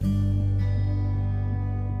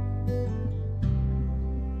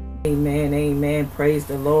Amen, amen. Praise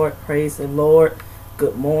the Lord, praise the Lord.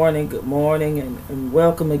 Good morning, and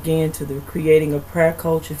welcome again to the Creating a Prayer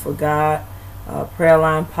Culture for God Prayer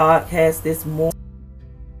Line podcast this morning.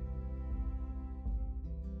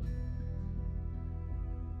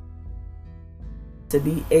 To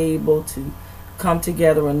be able to come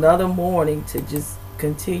together another morning to just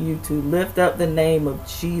continue to lift up the name of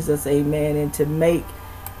Jesus, amen, and to make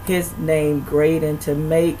his name great and to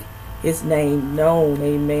make his name known,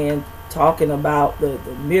 amen. Talking about the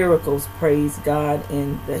miracles, praise God,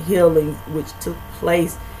 and the healings which took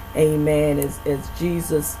place, amen, as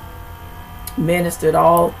Jesus ministered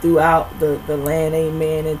all throughout the land,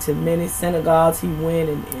 amen. And to many synagogues he went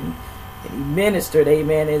and he ministered,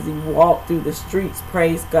 amen, as he walked through the streets,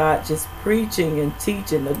 praise God, just preaching and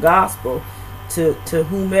teaching the gospel to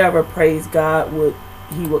whomever, praise God,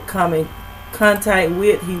 he would come in contact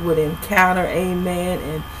with, he would encounter, amen.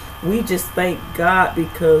 And we just thank God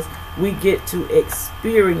because we get to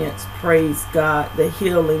experience, praise God, the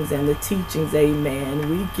healings and the teachings, amen.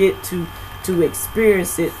 We get to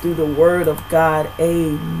experience it through the word of God,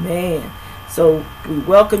 amen. So we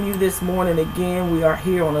welcome you this morning again. We are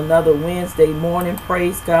here on another Wednesday morning,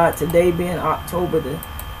 praise God. Today being October the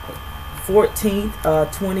 14th,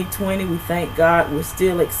 2020. We thank God. We're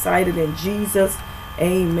still excited in Jesus,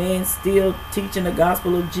 amen. Still teaching the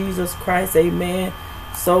gospel of Jesus Christ, amen.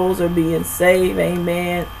 Souls are being saved,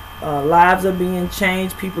 amen. Lives are being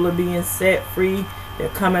changed. People are being set free. They're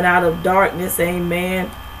coming out of darkness,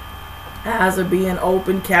 amen. Eyes are being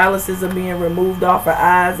opened. Calluses are being removed off of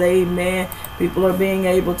eyes, amen. People are being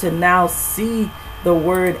able to now see the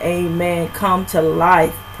word, amen, come to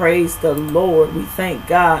life. Praise the Lord. We thank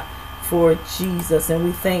God for Jesus, and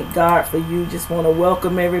we thank God for you. Just want to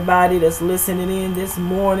welcome everybody that's listening in this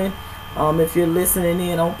morning. If you're listening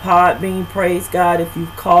in on Podbean, praise God. If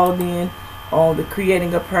you've called in on the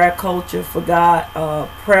Creating a Prayer Culture for God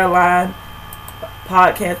prayer line,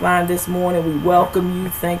 podcast line this morning, we welcome you.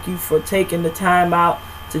 Thank you for taking the time out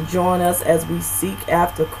to join us as we seek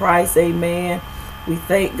after Christ, amen. We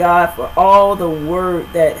thank God for all the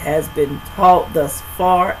word that has been taught thus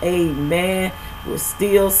far, amen. We're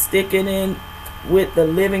still sticking in with the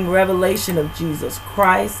living revelation of Jesus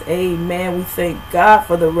Christ, amen. We thank God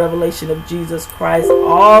for the revelation of Jesus Christ.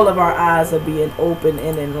 All of our eyes are being opened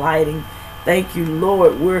and enlightened. Thank you,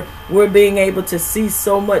 Lord. We're being able to see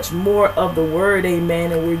so much more of the word,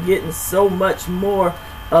 amen, and we're getting so much more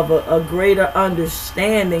of a greater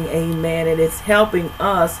understanding, amen. And it's helping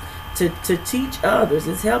us to teach others.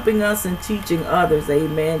 It's helping us in teaching others,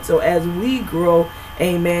 amen. So as we grow,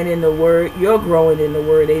 amen, in the word, you're growing in the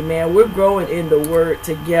word, amen. We're growing in the word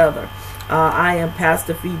together. I am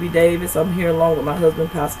Pastor Phoebe Davis. I'm here along with my husband,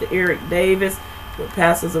 Pastor Eric Davis. We're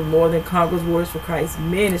pastors of More Than Conquerors Warriors for Christ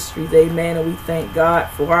Ministries, amen. And we thank God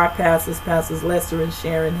for our pastors, Pastors Lester and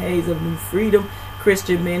Sharon Hayes of New Freedom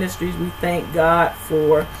Christian Ministries. We thank God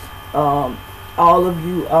for all of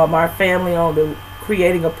you, our family on the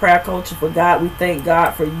Creating a Prayer Culture for God. We thank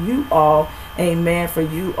God for you all, amen. For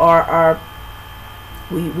you are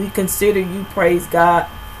we consider you, praise God,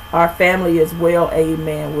 our family as well,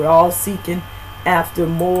 amen. We're all seeking after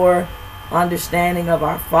more understanding of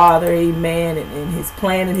our Father, amen, and his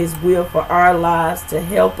plan and his will for our lives to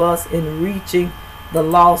help us in reaching the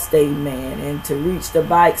lost, amen, and to reach the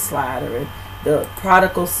backslider and the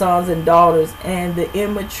prodigal sons and daughters and the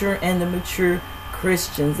immature and the mature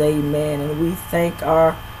Christians, amen. And we thank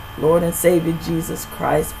our Lord and Savior Jesus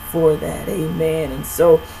Christ for that, amen. And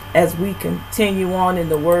so as we continue on in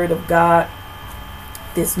the word of God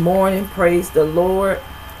this morning, praise the Lord,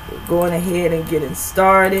 we're going ahead and getting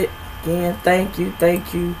started. Again, thank you,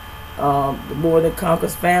 the More Than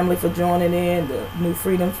Conquerors family for joining in, the New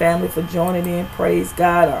Freedom family for joining in, praise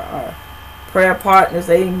God, our prayer partners,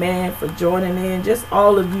 amen, for joining in, just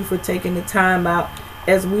all of you for taking the time out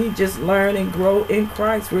as we just learn and grow in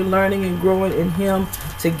Christ. We're learning and growing in him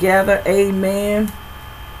together, amen.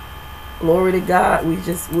 Glory to God.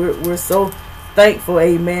 We're so thankful,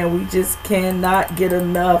 amen. We just cannot get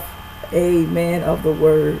enough, amen, of the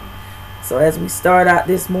word. So as we start out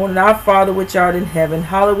this morning, our Father which art in heaven,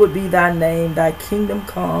 hallowed be thy name, thy kingdom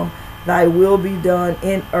come, thy will be done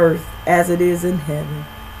in earth as it is in heaven.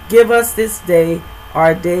 Give us this day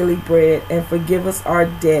our daily bread, and forgive us our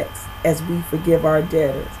debts as we forgive our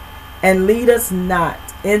debtors. And lead us not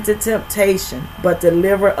into temptation, but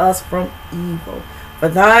deliver us from evil. For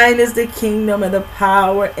thine is the kingdom and the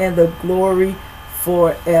power and the glory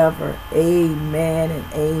forever. Amen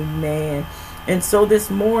and amen. And so this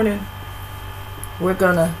morning, we're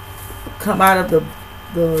going to come out of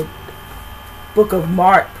the book of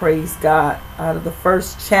Mark, praise God, out of the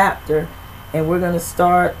first chapter. And we're going to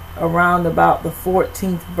start around about the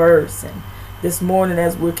 14th verse. And this morning,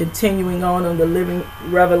 as we're continuing on the living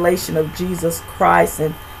revelation of Jesus Christ,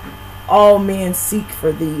 and all men seek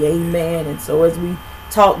for thee, amen. And so as we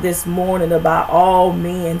talk this morning about all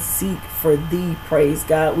men seek for thee, praise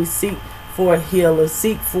God, we seek for a healer,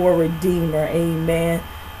 seek for a redeemer, amen.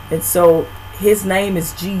 And so his name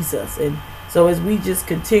is Jesus. And so as we just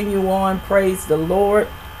continue on, praise the Lord,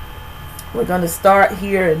 we're going to start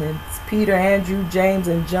here, and then Peter, Andrew, James,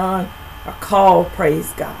 and John are called,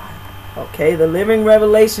 praise God. Okay, the living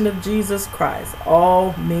revelation of Jesus Christ.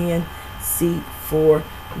 All men seek for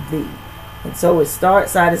thee. And so it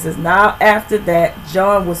starts out, it says, now after that,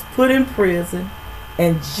 John was put in prison,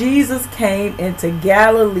 and Jesus came into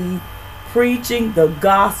Galilee, preaching the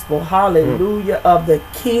gospel, hallelujah, of the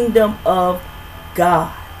kingdom of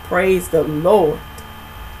God. Praise the Lord.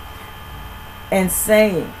 And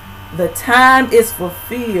saying, the time is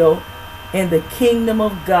fulfilled, and the kingdom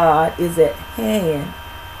of God is at hand.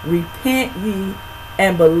 Repent ye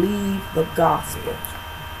and believe the gospel.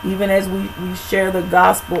 Even as we share the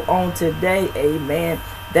gospel on today, amen,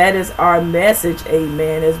 that is our message,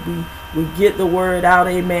 amen, as we get the word out,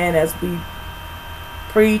 amen, as we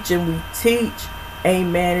preach and we teach,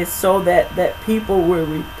 amen, it's so that people will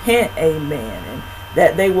repent, amen, and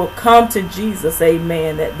that they will come to Jesus,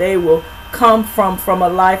 amen, that they will come from a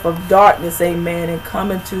life of darkness, amen, and come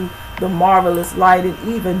into the marvelous light. And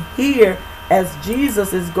even here, as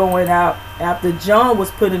Jesus is going out after John was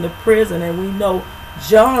put into prison, and we know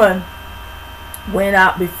John went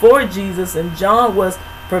out before Jesus, and John was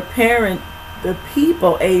preparing the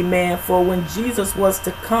people, amen, for when Jesus was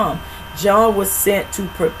to come. John was sent to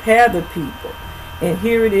prepare the people. And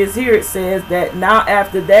here it is, here it says that now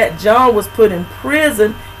after that John was put in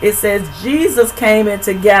prison, it says Jesus came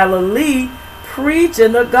into Galilee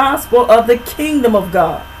preaching the gospel of the kingdom of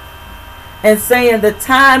God, and saying, the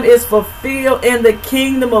time is fulfilled and the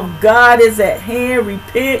kingdom of God is at hand.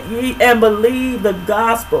 Repent ye and believe the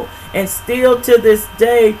gospel. And still to this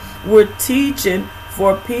day, we're teaching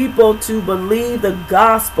for people to believe the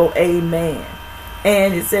gospel, amen.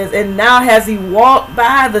 And it says, and now as he walked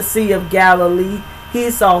by the Sea of Galilee, he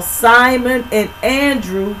saw Simon and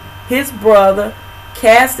Andrew, his brother,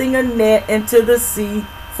 casting a net into the sea,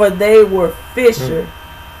 for they were fishers.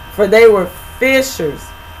 For they were fishers.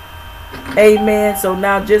 Amen. So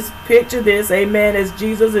now just picture this, amen, as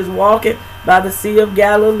Jesus is walking by the Sea of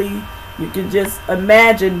Galilee. You can just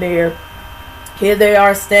imagine there. Here they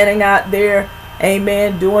are standing out there,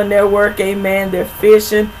 amen, doing their work, amen. They're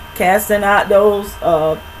fishing, casting out those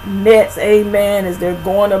nets, amen, as they're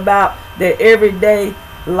going about their everyday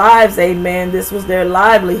lives, amen. This was their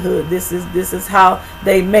livelihood. This is how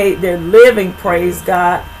they made their living, praise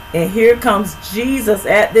God. And here comes Jesus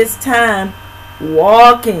at this time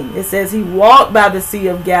walking. It says he walked by the Sea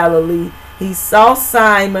of Galilee. He saw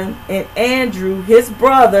Simon and Andrew, his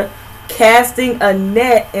brother, casting a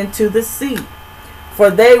net into the sea, for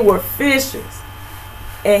they were fishers.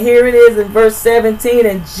 And here it is in verse 17,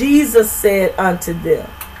 and Jesus said unto them,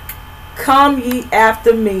 come ye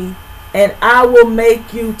after me, and I will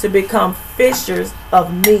make you to become fishers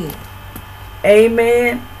of men.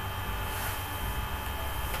 Amen.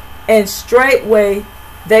 And straightway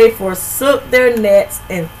they forsook their nets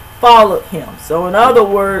and followed him. So in other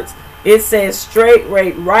words, it says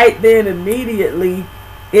straightway, right then immediately,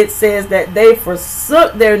 it says that they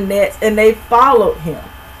forsook their nets and they followed him.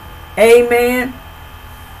 Amen.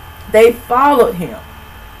 They followed him.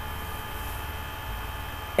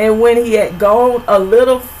 And when he had gone a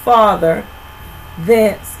little farther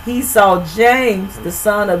thence, he saw James, the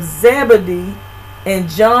son of Zebedee, and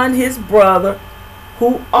John his brother,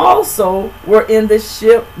 who also were in the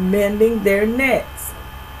ship mending their nets.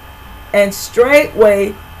 And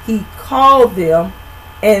straightway he called them,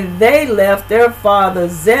 and they left their father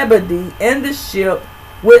Zebedee in the ship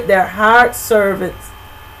with their hired servants,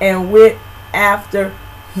 and went after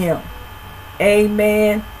him.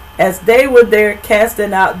 Amen. As they were there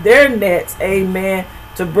casting out their nets, amen,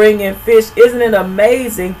 to bring in fish. Isn't it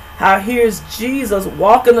amazing how here's Jesus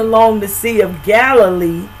walking along the Sea of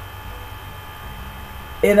Galilee?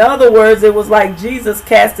 In other words, it was like Jesus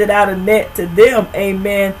casted out a net to them,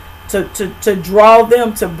 amen, to draw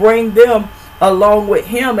them, to bring them along with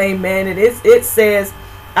him, amen. And it says,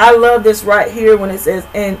 I love this right here when it says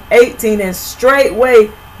in 18, and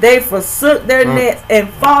straightway they forsook their nets and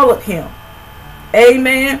followed him.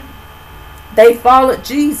 Amen. They followed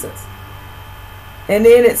Jesus. And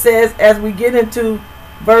then it says, as we get into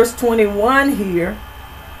verse 21 here,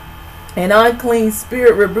 an unclean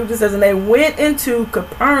spirit rebuked, it says, and they went into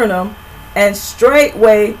Capernaum, And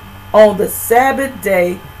straightway on the Sabbath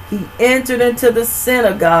day he entered into the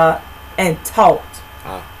synagogue and taught.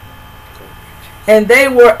 And they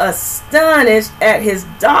were astonished at his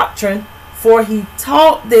doctrine, for he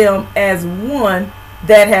taught them as one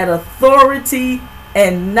that had authority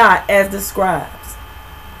and not as the scribes.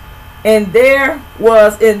 And there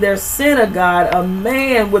was in their synagogue a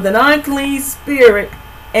man with an unclean spirit,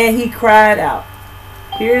 and he cried out.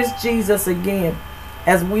 Here's Jesus again,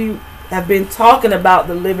 as we have been talking about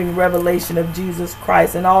the living revelation of Jesus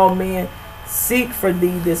Christ. And all men seek for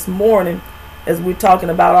thee this morning, as we're talking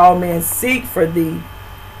about all men seek for thee.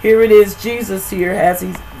 Here it is, Jesus here, as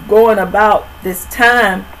he's going about this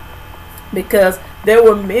time, because there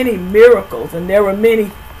were many miracles and there were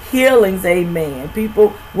many healings, amen.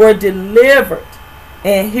 People were delivered.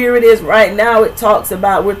 And here it is right now,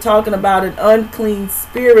 we're talking about an unclean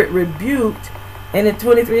spirit rebuked. And in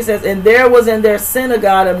 23 it says, and there was in their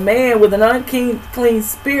synagogue a man with an unclean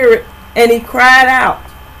spirit, and he cried out,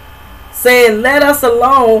 saying, let us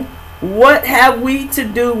alone. What have we to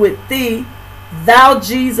do with thee, thou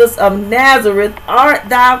Jesus of Nazareth? Art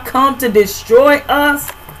thou come to destroy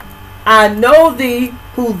us? I know thee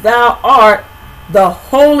who thou art, the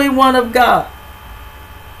Holy One of God.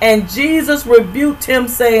 And Jesus rebuked him,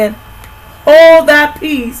 saying, hold thy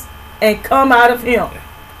peace, and come out of him.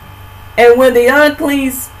 And when the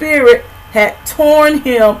unclean spirit had torn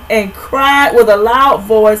him and cried with a loud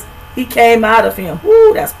voice, he came out of him.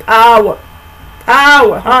 Woo, that's power.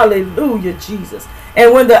 Power. Hallelujah, Jesus.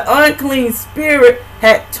 And when the unclean spirit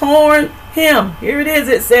had torn him, here it is,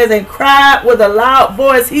 it says, and cried with a loud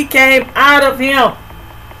voice, he came out of him.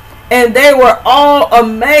 And they were all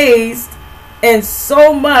amazed, and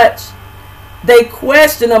so much they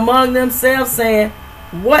questioned among themselves, saying,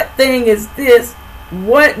 what thing is this?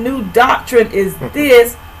 What new doctrine is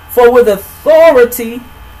this? For with authority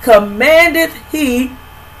commandeth he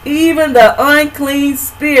even the unclean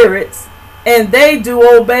spirits, and they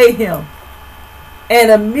do obey him. And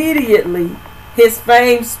immediately his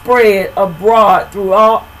fame spread abroad through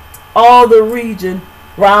all the region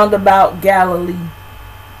round about Galilee.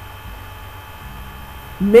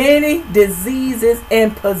 Many diseases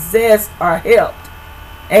and possessed are helped.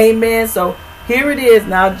 Amen. So here it is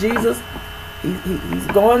now. Jesus, he's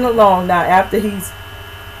going along now after he's,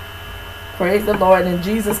 praise the Lord, and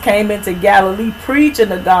Jesus came into Galilee preaching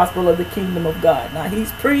the gospel of the kingdom of God. Now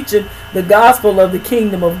he's preaching the gospel of the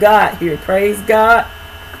kingdom of God here. Praise God.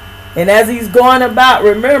 And as he's going about,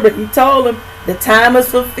 remember, he told them the time is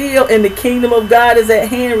fulfilled and the kingdom of God is at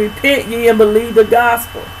hand. Repent ye and believe the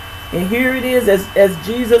gospel. And here it is, as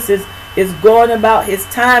Jesus is going about his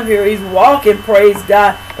time here. He's walking, praise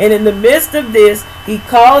God. And in the midst of this, he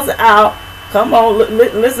calls out, come on,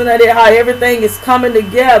 listen to it, how everything is coming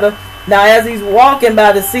together. Now as he's walking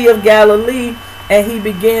by the Sea of Galilee, and he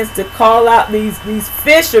begins to call out these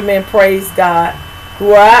fishermen, praise God,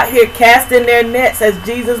 who are out here casting their nets, as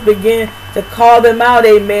Jesus began to call them out,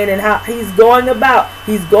 amen, and how he's going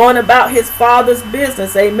about his Father's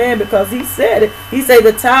business, amen, because he said it. He said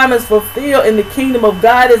the time is fulfilled and the kingdom of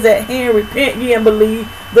God is at hand. Repent ye and believe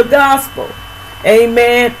the gospel,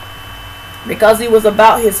 amen, because he was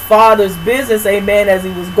about his Father's business, amen. As he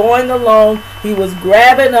was going along, he was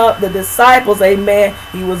grabbing up the disciples, amen.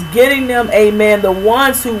 He was getting them, amen, the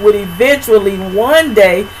ones who would eventually one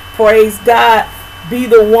day, praise God, be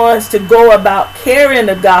the ones to go about carrying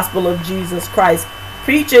the gospel of Jesus Christ,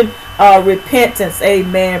 preaching repentance,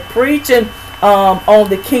 amen, preaching on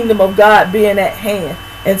the kingdom of God being at hand.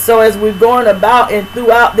 And so as we're going about and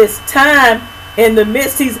throughout this time, in the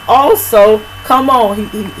midst, he's also, come on,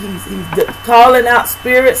 he's calling out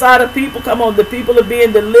spirits out of people. Come on, the people are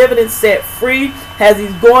being delivered and set free as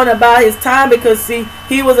he's going about his time, because see,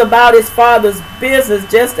 he was about his Father's business,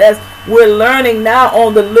 just as we're learning now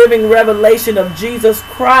on the living revelation of Jesus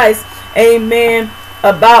Christ, amen,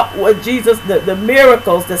 about what Jesus, the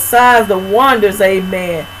miracles, the signs, the wonders,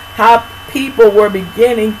 amen, how people were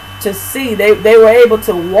beginning to see. They were able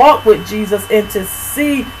to walk with Jesus and to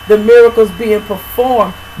see the miracles being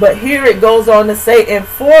performed. But here it goes on to say, and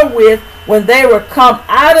forthwith, when they were come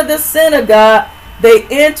out of the synagogue, they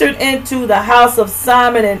entered into the house of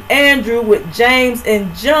Simon and Andrew with James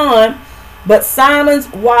and John. But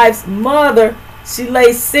Simon's wife's mother, she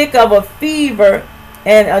lay sick of a fever,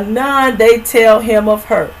 and anon they tell him of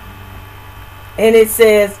her. And it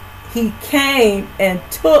says, he came and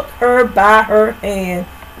took her by her hand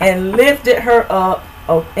and lifted her up,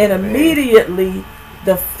 and immediately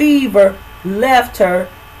the fever left her.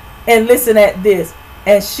 And listen at this,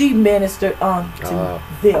 and she ministered unto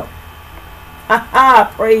them.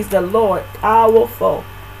 Praise the Lord. Powerful.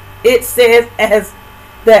 It says,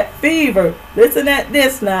 that fever, listen at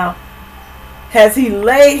this now, has he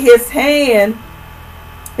laid his hand,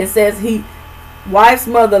 it says he, wife's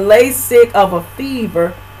mother lay sick of a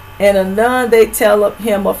fever, and anon they tell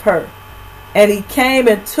him of her. And he came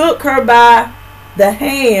and took her by the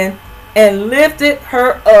hand and lifted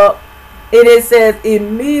her up. And it says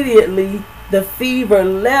immediately the fever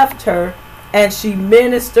left her, and she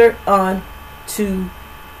ministered unto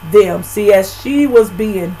them. See, as she was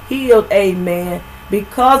being healed, amen,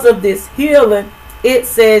 because of this healing, it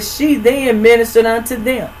says she then ministered unto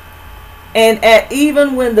them. And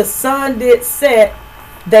even when the sun did set,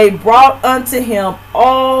 they brought unto him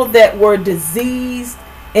all that were diseased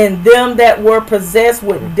and them that were possessed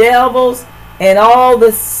with devils, and all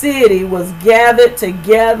the city was gathered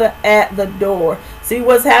together at the door. See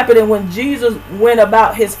what's happening when Jesus went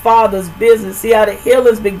about his Father's business. See how the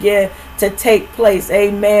healings began to take place.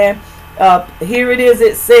 Amen. Here it is.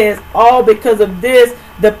 It says, all because of this,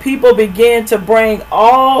 the people began to bring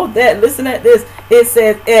all that. Listen at this. It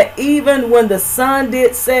says, and even when the sun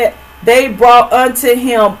did set, they brought unto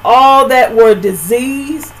him all that were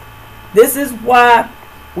diseased. This is why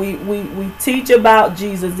we teach about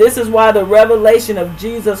Jesus. This is why the revelation of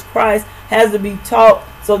Jesus Christ has to be taught,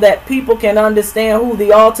 so that people can understand who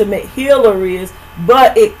the ultimate healer is.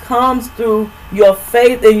 But it comes through your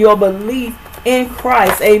faith and your belief in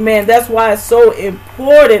Christ. Amen. That's why it's so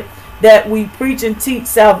important that we preach and teach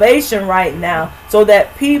salvation right now, so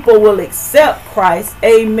that people will accept Christ.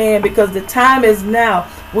 Amen. Because the time is now.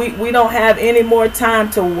 We don't have any more time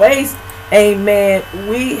to waste. Amen.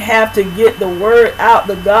 We have to get the word out.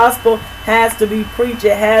 The gospel has to be preached.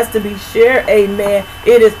 It has to be shared. Amen.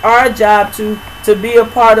 It is our job to be a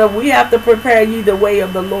part of. We have to prepare ye the way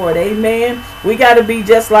of the Lord. Amen. We got to be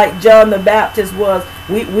just like John the Baptist was.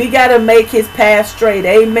 We got to make his path straight.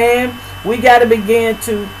 Amen. We got to begin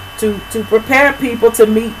to prepare people to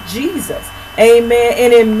meet Jesus. Amen.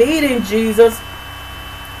 And in meeting Jesus,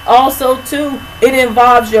 also too, it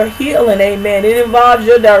involves your healing. Amen. It involves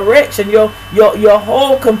your direction, your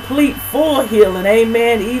whole complete full healing.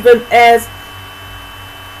 Amen. Even as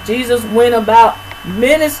Jesus went about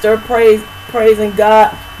praising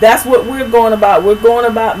God, that's what we're going about. We're going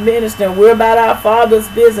about ministering. We're about our Father's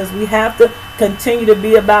business. We have to continue to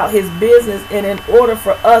be about his business, and in order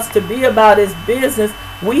for us to be about his business,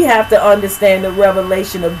 we have to understand the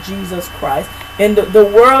revelation of Jesus Christ. And the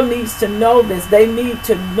world needs to know this. They need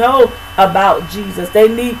to know about Jesus. They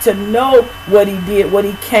need to know what he did, what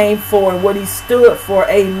he came for, and what he stood for.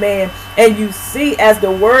 Amen. And you see, as the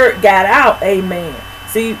word got out, amen.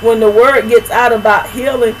 See, when the word gets out about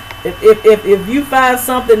healing, if you find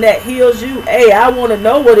something that heals you, hey, I want to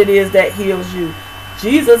know what it is that heals you.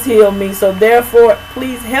 Jesus healed me. So therefore,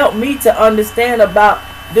 please help me to understand about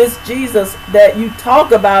this Jesus that you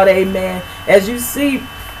talk about. Amen. As you see,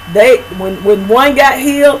 when one got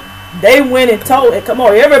healed, they went and told it. Come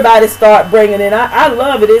on, everybody start bringing it. I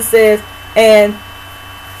love it. It says, and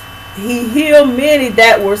he healed many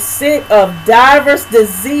that were sick of divers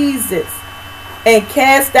diseases, and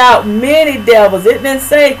cast out many devils. It didn't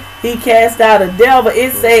say he cast out a devil.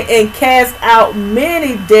 It said, and cast out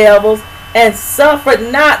many devils, and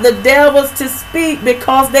suffered not the devils to speak,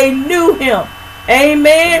 because they knew him.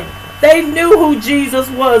 Amen. They knew who Jesus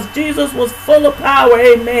was. Jesus was full of power.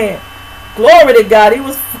 Amen. Glory to God. He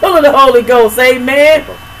was full of the Holy Ghost. Amen.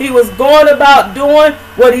 He was going about doing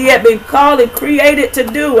what he had been called and created to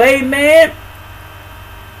do. Amen.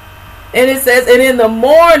 And it says, and in the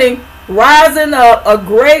morning, rising up a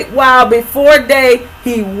great while before day,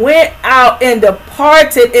 he went out and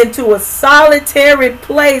departed into a solitary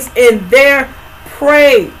place, and there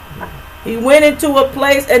prayed. He went into a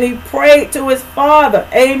place and he prayed to his Father.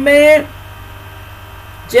 Amen.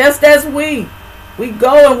 Just as we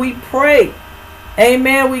go and we pray.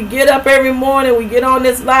 Amen. We get up every morning. We get on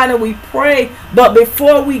this line and we pray. But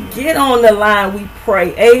before we get on the line, we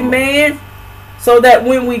pray. Amen. So that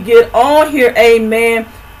when we get on here, amen,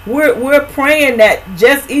 we're praying that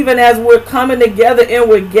just even as we're coming together and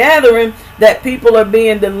we're gathering, that people are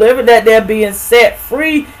being delivered, that they're being set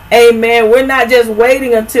free. Amen. We're not just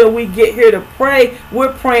waiting until we get here to pray.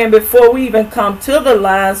 We're praying before we even come to the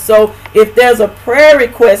line. So if there's a prayer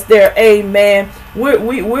request there, amen,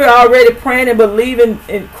 we're already praying and believing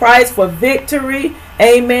in Christ for victory.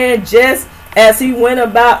 Amen. Just as he went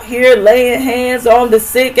about here laying hands on the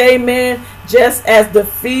sick. Amen. Just as the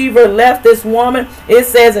fever left this woman, it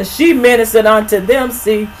says, and she ministered unto them.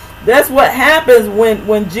 See, that's what happens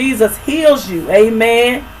when Jesus heals you.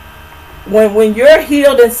 Amen. When you're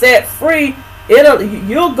healed and set free,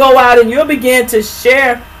 you'll go out and you'll begin to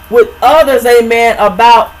share with others, amen,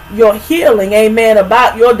 about your healing, amen,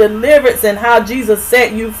 about your deliverance and how Jesus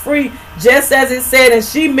set you free, just as it said, and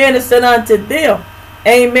she ministered unto them,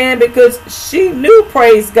 amen, because she knew,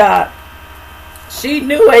 praise God, she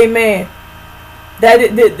knew, amen,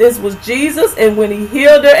 that this was Jesus, and when he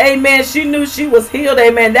healed her, amen, she knew she was healed,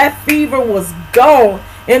 amen. That fever was gone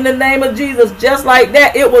in the name of Jesus. Just like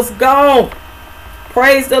that, it was gone.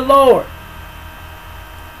 Praise the Lord.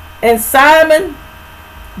 And Simon,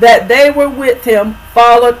 that they were with him,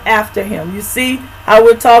 followed after him. You see how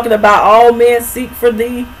we're talking about all men seek for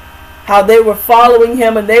thee, how they were following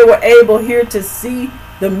him, and they were able here to see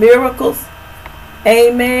the miracles,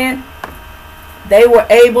 amen. They were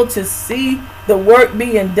able to see the work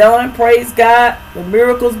being done, praise God, the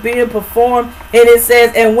miracles being performed. And it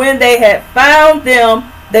says, and when they had found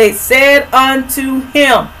them, they said unto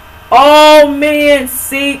him, all men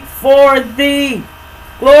seek for thee.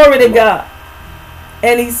 Glory to God.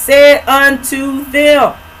 And he said unto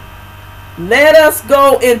them, let us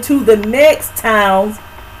go into the next towns,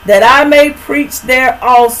 that I may preach there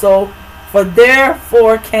also, for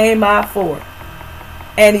therefore came I forth.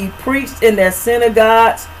 And he preached in their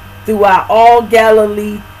synagogues throughout all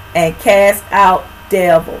Galilee, and cast out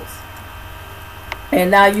devils.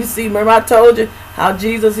 And now you see, remember I told you how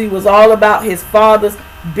Jesus, he was all about his Father's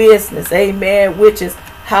business, amen, which is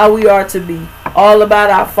how we are to be, all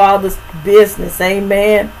about our Father's business,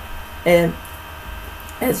 amen. And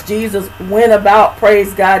as Jesus went about,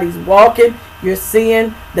 praise God, he's walking, you're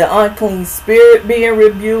seeing the unclean spirit being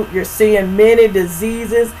rebuked, you're seeing many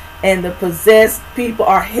diseases, and the possessed people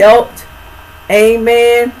are helped,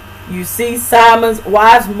 amen. You see Simon's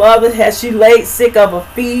wife's mother, has she laid sick of a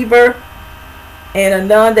fever, and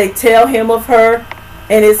anon they tell him of her.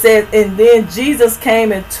 And it says, and then Jesus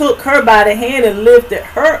came and took her by the hand and lifted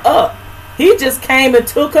her up. He just came and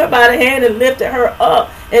took her by the hand and lifted her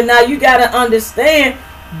up. And now you got to understand,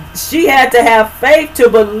 she had to have faith to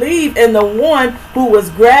believe in the one who was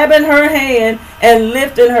grabbing her hand and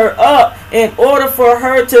lifting her up, in order for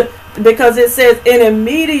her to, because it says, and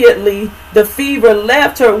immediately the fever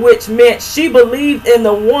left her, which meant she believed in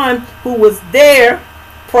the one who was there,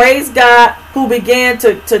 praise God, who began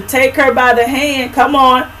to take her by the hand, come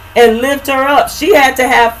on, and lift her up. She had to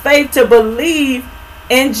have faith to believe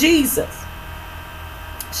in Jesus.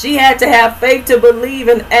 She had to have faith to believe,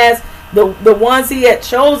 and as the ones he had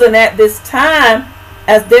chosen at this time,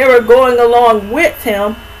 as they were going along with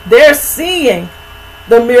him, they're seeing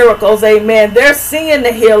the miracles, amen. They're seeing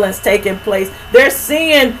the healings taking place. They're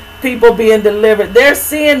seeing people being delivered. They're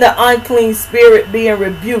seeing the unclean spirit being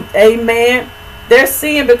rebuked, amen. They're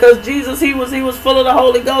seeing, because Jesus, he was full of the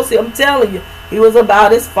Holy Ghost. I'm telling you, he was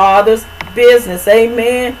about his Father's business,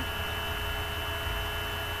 amen.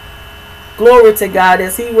 Glory to God,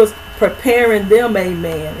 as he was preparing them,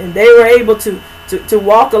 amen. And they were able to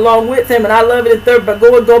walk along with him. And I love it in third, but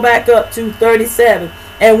go back up to 37.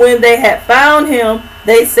 And when they had found him,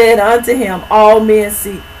 they said unto him, all men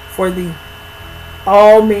seek for thee.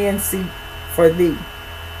 All men seek for thee.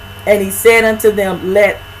 And he said unto them,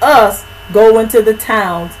 let us go into the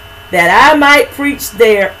towns, that I might preach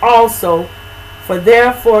there also, for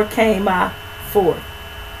therefore came I forth.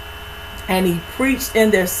 And he preached in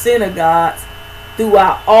their synagogues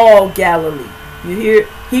throughout all Galilee. You hear?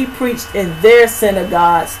 He preached in their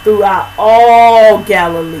synagogues throughout all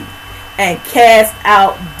Galilee, and cast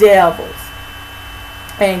out devils.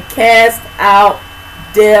 And cast out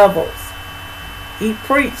devils. He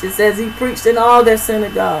preached. It says he preached in all their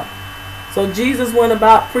synagogues. So Jesus went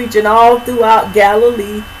about preaching all throughout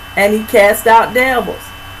Galilee, and he cast out devils.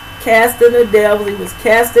 Casting the devils. He was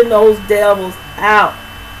casting those devils out.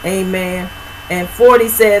 Amen. And 40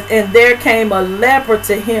 says, and there came a leper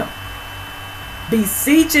to him,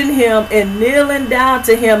 beseeching him and kneeling down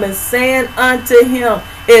to him, and saying unto him,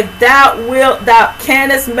 if thou wilt, thou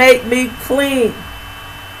canst make me clean.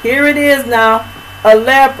 Here it is now, a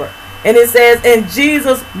leper. And it says, and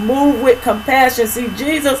Jesus moved with compassion. See,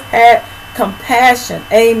 Jesus had compassion.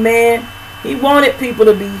 Amen. He wanted people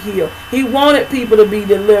to be healed. He wanted people to be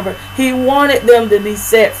delivered. He wanted them to be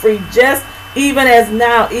set free. Just even as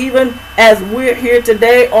now, even as we're here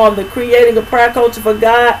today on the Creating a Prayer Culture for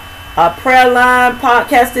God prayer line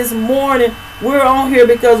podcast this morning, we're on here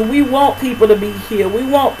because we want people to be healed. We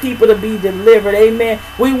want people to be delivered. Amen.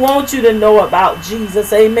 We want you to know about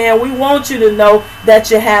Jesus. Amen. We want you to know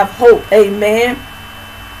that you have hope. Amen.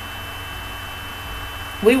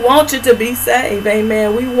 We want you to be saved.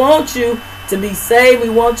 Amen. We want you to be saved. We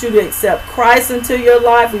want you to accept Christ into your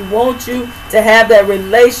life. We want you to have that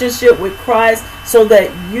relationship with Christ so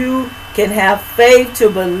that you can have faith to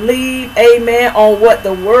believe, amen, on what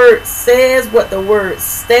the word says, what the word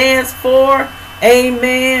stands for.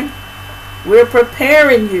 Amen. We're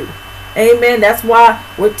preparing you. Amen. That's why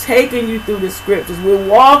we're taking you through the scriptures. We're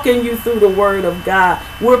walking you through the word of God.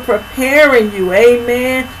 We're preparing you.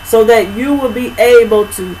 Amen. So that you will be able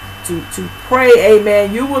to pray.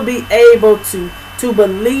 Amen. You will be able to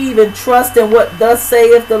believe and trust in what thus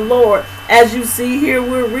saith the Lord. As you see here,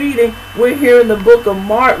 we're here in the book of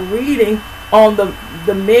Mark reading on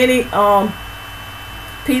the many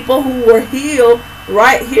people who were healed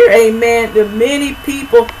right here. Amen. The many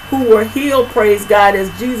people who were healed, praise God,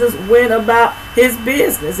 as Jesus went about his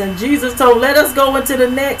business. And Jesus told, let us go into the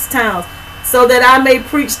next towns so that I may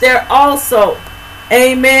preach there also.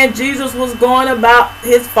 Amen. Jesus was going about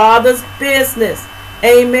his Father's business.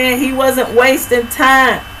 Amen. He wasn't wasting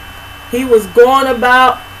time. He was going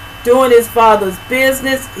about doing his Father's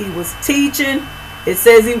business. He was teaching. It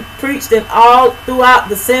says he preached in all throughout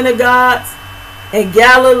the synagogues in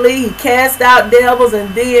Galilee. He cast out devils.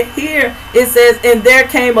 And then here it says, and there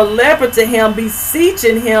came a leper to him,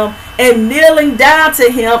 beseeching him and kneeling down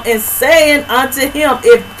to him and saying unto him,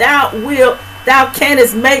 if thou wilt, thou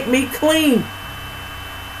canst make me clean.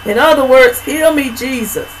 In other words, heal me,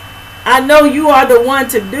 Jesus. I know you are the one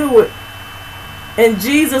to do it. And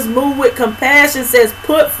Jesus, moved with compassion, says,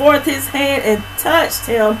 put forth his hand and touched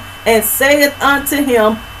him and saith unto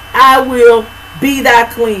him, I will, be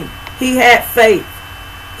thou clean. He had faith.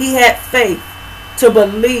 He had faith to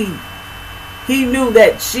believe. He knew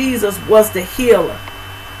that Jesus was the healer.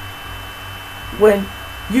 When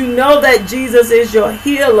you know that Jesus is your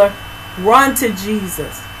healer, run to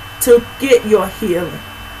Jesus to get your healing.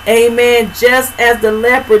 Amen. Just as the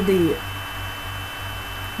leper did.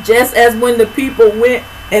 Just as when the people went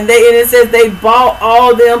and it says they bought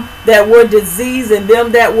all them that were diseased and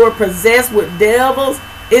them that were possessed with devils.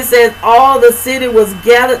 It says all the city was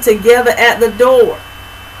gathered together at the door.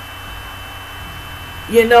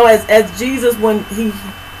 You know, as Jesus, when he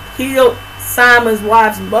healed Simon's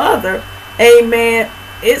wife's mother, amen,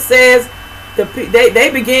 it says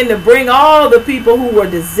they began to bring all the people who were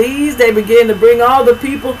diseased. They began to bring all the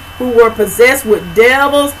people who were possessed with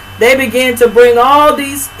devils. They began to bring all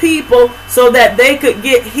these people so that they could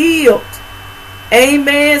get healed.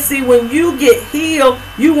 Amen. See, when you get healed,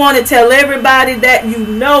 you want to tell everybody that you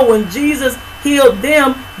know. When Jesus healed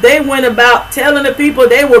them, they went about telling the people,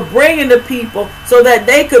 they were bringing the people so that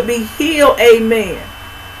they could be healed. Amen.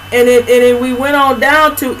 And then we went on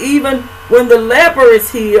down to even when the leper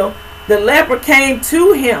is healed, the leper came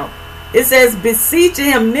to him. It says, beseeching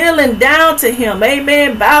him, kneeling down to him.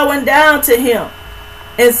 Amen. Bowing down to him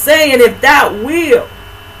and saying, if thou wilt.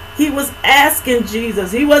 He was asking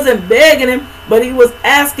Jesus. He wasn't begging him, but he was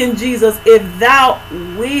asking Jesus, if thou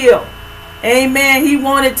wilt. Amen. He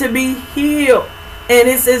wanted to be healed. And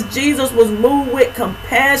it says Jesus was moved with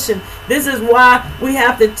compassion. This is why we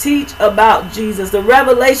have to teach about Jesus, the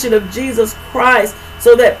revelation of Jesus Christ,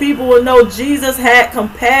 so that people will know Jesus had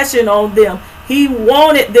compassion on them. He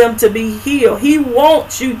wanted them to be healed. He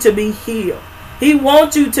wants you to be healed. He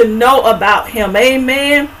wants you to know about him.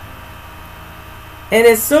 Amen. And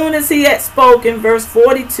as soon as he had spoken, verse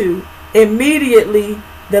 42, immediately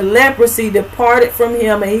the leprosy departed from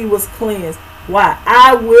him and he was cleansed. Why?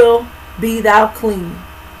 I will, be thou clean.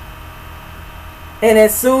 And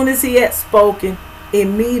as soon as he had spoken,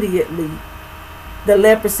 immediately the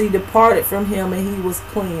leprosy departed from him and he was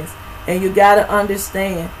cleansed. And you got to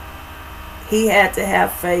understand, he had to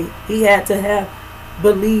have faith. He had to have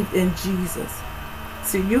believed in Jesus.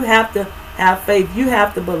 So you have to have faith. You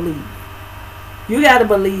have to believe. You got to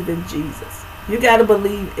believe in Jesus. You got to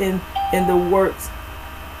believe in the works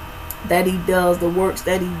that he does, the works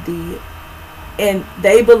that he did. And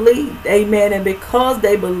they believed, amen. And because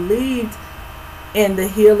they believed in the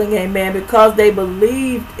healing, amen, because they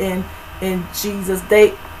believed in Jesus,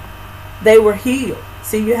 they were healed.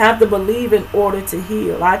 See, you have to believe in order to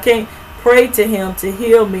heal. I can't pray to him to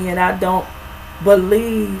heal me and I don't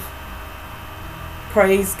believe.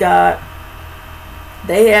 Praise God.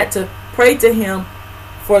 They had to pray to him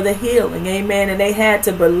for the healing, amen, and they had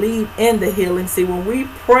to believe in the healing. See, when we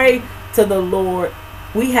pray to the Lord,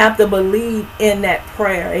 we have to believe in that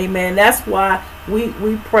prayer, amen. That's why we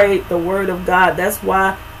pray the word of God. That's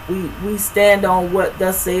why we stand on what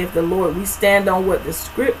thus saith the Lord. We stand on what the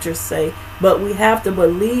scriptures say, but we have to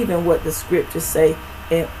believe in what the scriptures say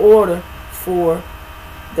in order for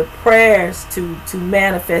the prayers to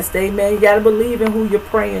manifest, amen. You got to believe in who you're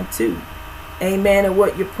praying to, amen, and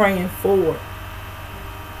what you're praying for.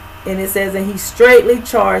 And it says, and he straightly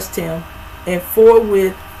charged him and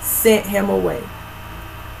forthwith sent him away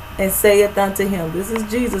and saith unto him, this is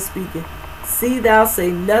Jesus speaking, see thou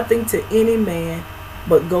say nothing to any man,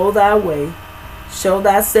 but go thy way, show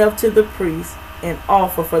thyself to the priest, and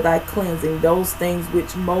offer for thy cleansing those things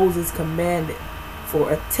which Moses commanded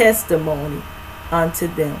for a testimony unto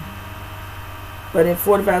them. But in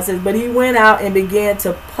 45 it says, but he went out and began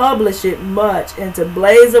to publish it much and to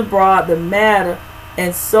blaze abroad the matter,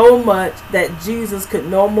 and so much that Jesus could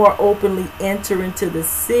no more openly enter into the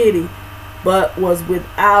city, but was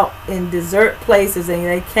without in desert places, and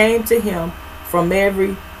they came to him from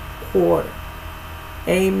every quarter.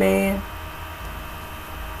 Amen.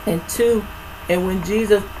 And 2, and when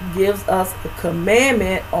Jesus gives us a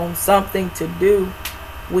commandment on something to do,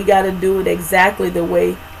 we got to do it exactly the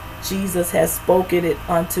way Jesus has spoken it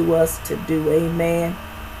unto us to do. Amen.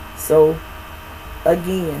 So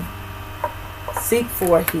again, seek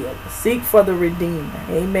for a healer. Seek for the Redeemer.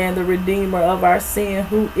 Amen. The Redeemer of our sin,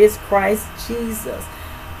 who is Christ Jesus.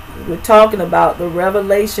 We're talking about the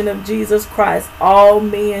revelation of Jesus Christ. All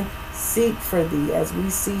men seek for thee. As we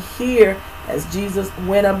see here, as Jesus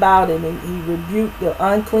went about and he rebuked the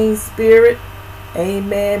unclean spirit.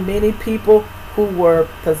 Amen. Many people who were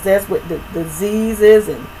possessed with the diseases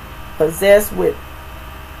and possessed with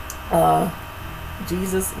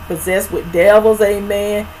Jesus possessed with devils.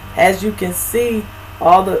 Amen. As you can see,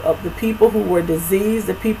 all the people who were diseased,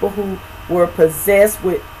 the people who were possessed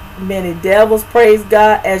with many devils, praise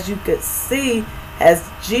God, as you could see, as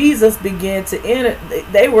Jesus began to enter,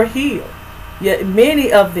 they were healed. Yet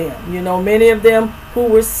many of them, many of them who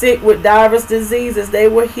were sick with diverse diseases, they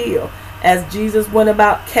were healed. As Jesus went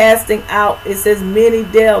about casting out, it says, many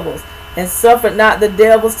devils, and suffered not the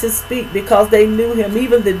devils to speak, because they knew him.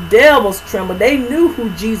 Even the devils trembled. They knew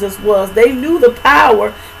who Jesus was. They knew the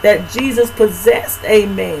power that Jesus possessed.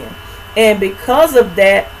 Amen. And because of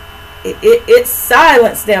that, it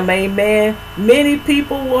silenced them. Amen. Many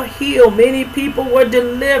people were healed. Many people were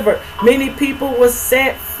delivered. Many people were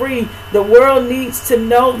set free. The world needs to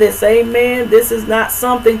know this. Amen. This is not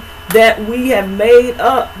something that we have made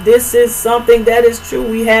up. This is something that is true.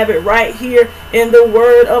 We have it right here in the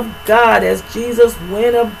Word of God. As Jesus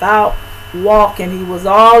went about walking, he was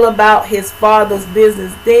all about his Father's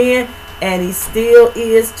business then, and he still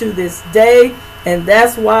is to this day. And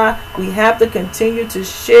that's why we have to continue to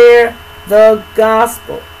share the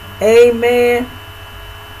gospel. Amen.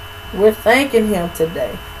 We're thanking him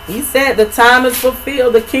today. He said the time is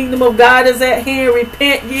fulfilled. The kingdom of God is at hand.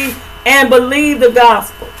 Repent ye and believe the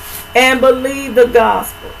gospel. And believe the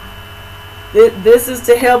gospel. This is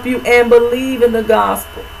to help you and believe in the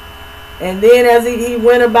gospel. And then as he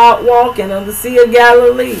went about walking on the Sea of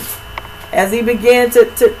Galilee, as he began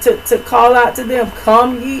to call out to them,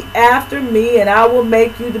 come ye after me, and I will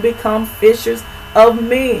make you to become fishers of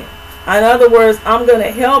men. In other words, I'm going to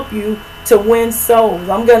help you to win souls.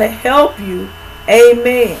 I'm going to help you,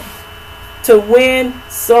 amen, to win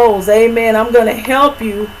souls. Amen. I'm going to help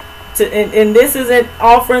you to, and this is an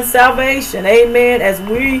offering salvation. Amen. As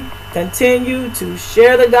we continue to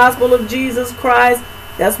share the gospel of Jesus Christ,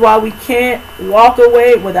 that's why we can't walk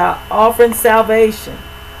away without offering salvation,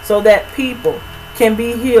 so that people can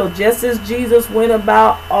be healed, just as Jesus went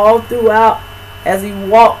about all throughout as he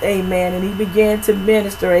walked, amen, and he began to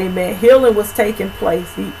minister, amen. Healing was taking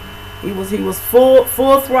place. He was full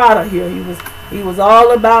throttle here. He was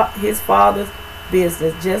all about his Father's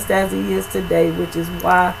business, just as he is today, which is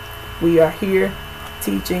why we are here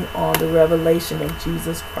teaching on the revelation of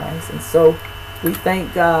Jesus Christ. And so we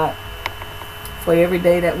thank God for every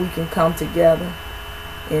day that we can come together.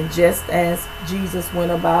 And just as Jesus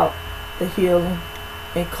went about the healing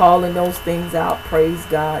and calling those things out, praise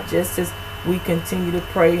God, just as we continue to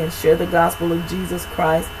pray and share the gospel of Jesus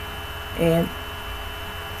Christ, and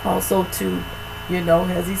also to,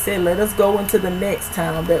 as he said, let us go into the next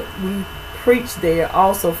town, that we preach there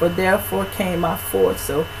also, for therefore came I forth.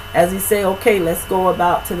 So as he said, okay, let's go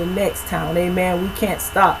about to the next town. Amen. We can't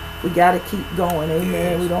stop. We got to keep going. Amen.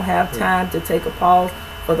 Yes. We don't have time to take a pause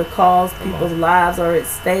for the cause. People's lives are at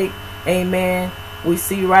stake. Amen. We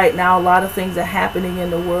see right now a lot of things are happening in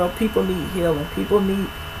the world. People need healing. People need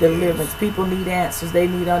deliverance. People need answers. They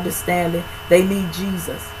need understanding. They need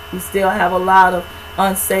Jesus. We still have a lot of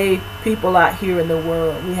unsaved people out here in the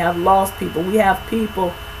world. We have lost people. We have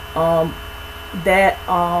people that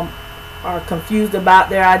are confused about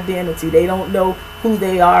their identity. They don't know who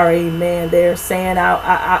they are. Amen. They're saying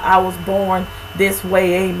I was born this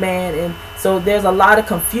way. Amen. And so there's a lot of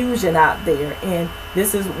confusion out there, and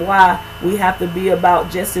this is why we have to be about,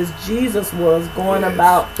 just as Jesus was going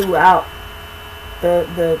about throughout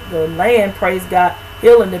the land, praise God,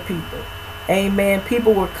 healing the people. Amen.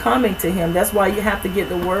 People were coming to him. That's why you have to get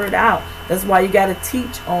the word out. That's why you got to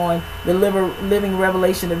teach on the living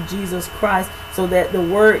revelation of Jesus Christ, so that the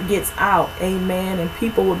word gets out. Amen. And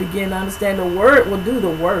people will begin to understand the word will do the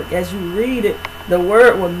work. As you read it, the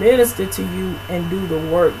word will minister to you and do the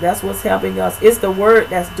work. That's what's helping us. It's the word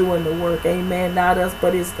that's doing the work. Amen. Not us,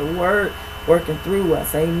 but it's the word working through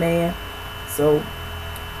us. Amen. So,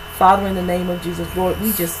 Father, in the name of Jesus, Lord,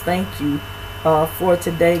 we just thank you for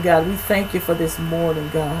today, God. We thank you for this morning,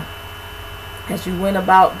 God. As you went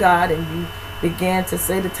about, God, and you began to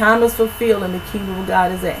say the time is fulfilled and the kingdom of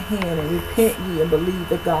God is at hand, and repent ye and believe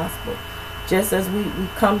the gospel. Just as we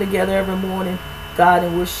come together every morning, God,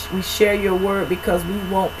 and we share your word because we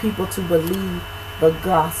want people to believe the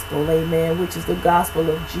gospel, amen, which is the gospel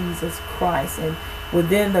of Jesus Christ. And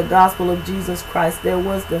within the gospel of Jesus Christ, there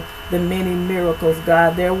was the many miracles,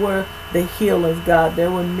 God. There were the healings, God.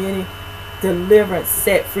 There were many deliverance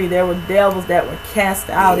set free. There were devils that were cast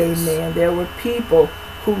out, amen. There were people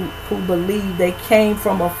who believed. They came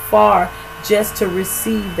from afar just to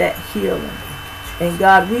receive that healing. And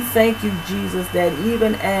God, we thank you, Jesus, that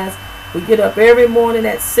even as we get up every morning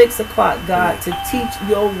at 6 o'clock, God, to teach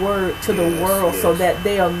your word to the world, so that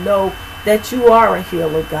they'll know that you are a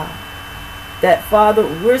healer, God. That, Father,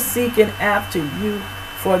 we're seeking after you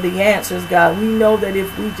for the answers, God. We know that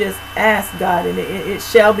if we just ask, God, and it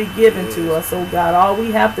shall be given to us. Oh, God, all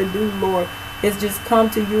we have to do, Lord, is just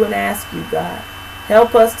come to you and ask you, God.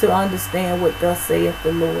 Help us to understand what thus saith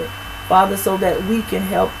the Lord, Father, so that we can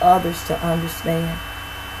help others to understand.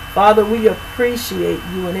 Father, we appreciate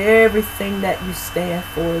you and everything that you stand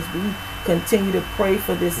for as we continue to pray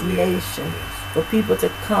for this nation, for people to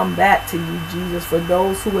come back to you, Jesus, for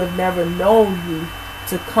those who have never known you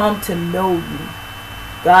to come to know you.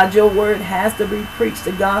 God, your word has to be preached.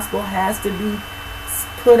 The gospel has to be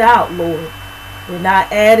put out, Lord. We're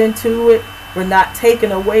not adding to it. We're not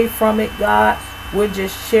taking away from it, God. We're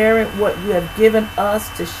just sharing what you have given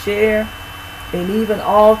us to share. And even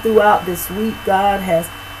all throughout this week, God, as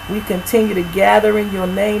we continue to gather in your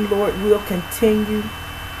name, Lord, we'll continue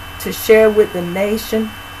to share with the nation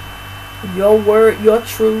your word, your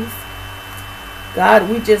truth. God,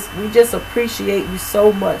 we just appreciate you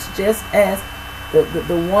so much. Just as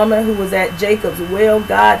the woman who was at Jacob's well,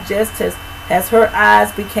 God, just as her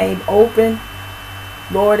eyes became open,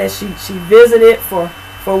 Lord, as she visited for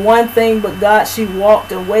one thing, but God, she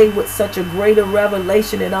walked away with such a greater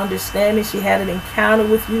revelation and understanding. She had an encounter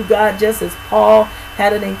with you, God, just as Paul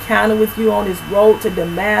had an encounter with you on his road to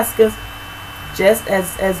Damascus. Just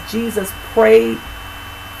as Jesus prayed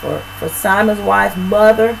for Simon's wife's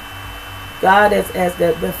mother, God, as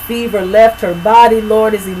the fever left her body,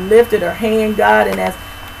 Lord, as he lifted her hand, God, and as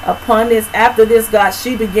upon this, after this, God,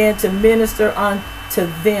 she began to minister unto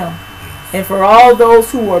them. And for all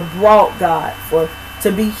those who were brought, God,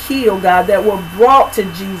 to be healed, God, that were brought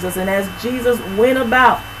to Jesus. And as Jesus went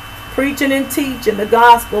about preaching and teaching the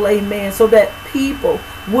gospel, amen, so that people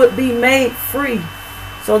would be made free,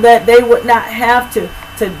 so that they would not have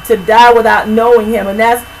to die without knowing him. And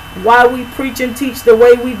that's why we preach and teach the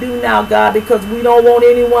way we do now, God, because we don't want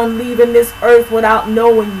anyone leaving this earth without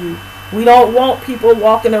knowing you. We don't want people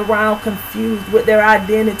walking around confused with their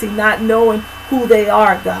identity, not knowing who they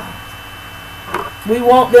are, God. We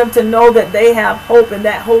want them to know that they have hope, and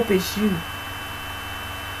that hope is you.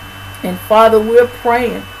 And Father, we're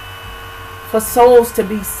praying for souls to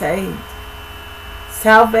be saved.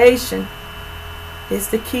 Salvation is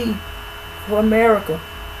the key for America.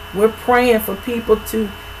 We're praying for people to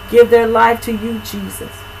give their life to you,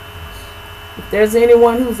 Jesus. If there's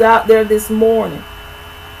anyone who's out there this morning,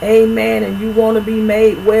 amen, and you want to be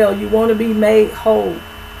made well, you want to be made whole,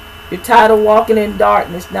 you're tired of walking in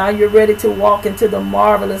darkness, now you're ready to walk into the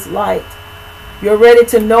marvelous light. You're ready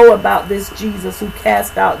to know about this Jesus who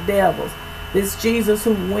cast out devils, this Jesus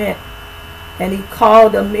who went and he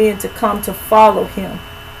called the men to come to follow him.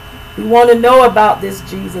 We want to know about this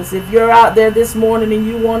Jesus. If you're out there this morning and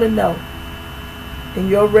you want to know, and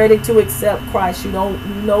you're ready to accept Christ, you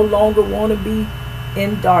no longer want to be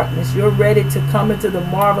in darkness. You're ready to come into the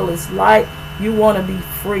marvelous light. You want to be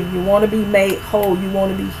free. You want to be made whole. You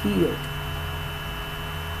want to be healed.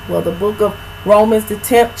 Well, the book of Romans, the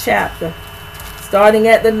 10th chapter, starting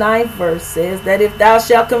at the 9th verse, says that if thou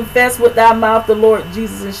shalt confess with thy mouth the Lord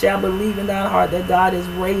Jesus, and shalt believe in thine heart that God has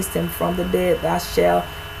raised him from the dead, thou shalt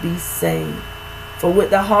be saved. For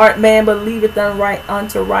with the heart man believeth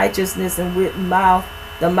unto righteousness, and with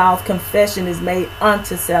the mouth confession is made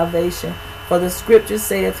unto salvation. For the scripture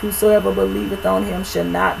saith, whosoever believeth on him shall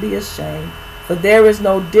not be ashamed. For there is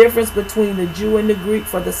no difference between the Jew and the Greek,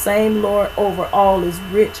 for the same Lord over all is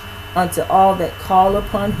rich unto all that call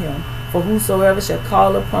upon him. For whosoever shall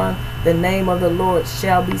call upon the name of the Lord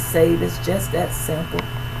shall be saved. It's just that simple.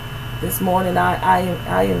 This morning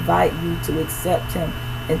I invite you to accept him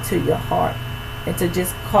into your heart and to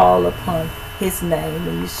just call upon his name,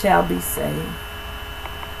 and you shall be saved.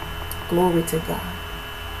 Glory to God.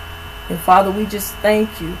 And Father, we just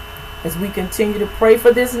thank you as we continue to pray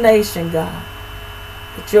for this nation, God,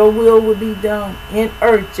 that your will will be done in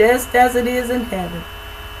earth just as it is in heaven.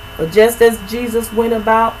 For just as Jesus went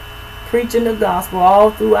about preaching the gospel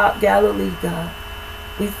all throughout Galilee, God,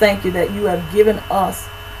 we thank you that you have given us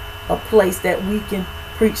a place that we can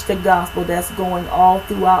preach the gospel that's going all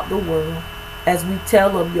throughout the world. As we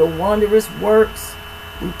tell of your wondrous works,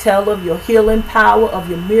 we tell of your healing power, of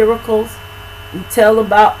your miracles. We tell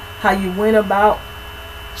about how you went about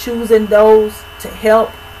choosing those to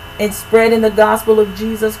help in spreading the gospel of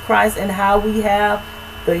Jesus Christ, and how we have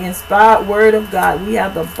the inspired word of God. We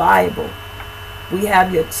have the Bible. We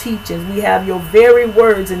have your teachings. We have your very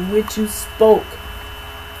words in which you spoke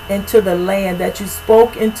into the land, that you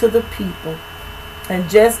spoke into the people. And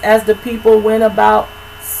just as the people went about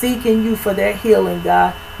seeking you for their healing,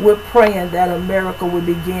 God, we're praying that America will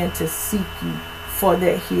begin to seek you for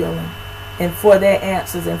their healing and for their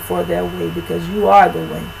answers and for their way, because you are the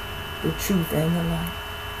way, the truth, and the life.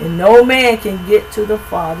 And no man can get to the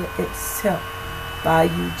Father except by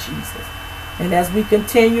you, Jesus. And as we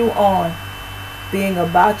continue on being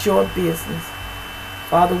about your business,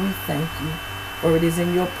 Father, we thank you. For it is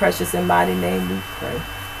in your precious and mighty name we pray.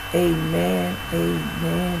 Amen,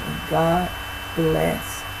 amen, and God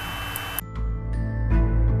bless.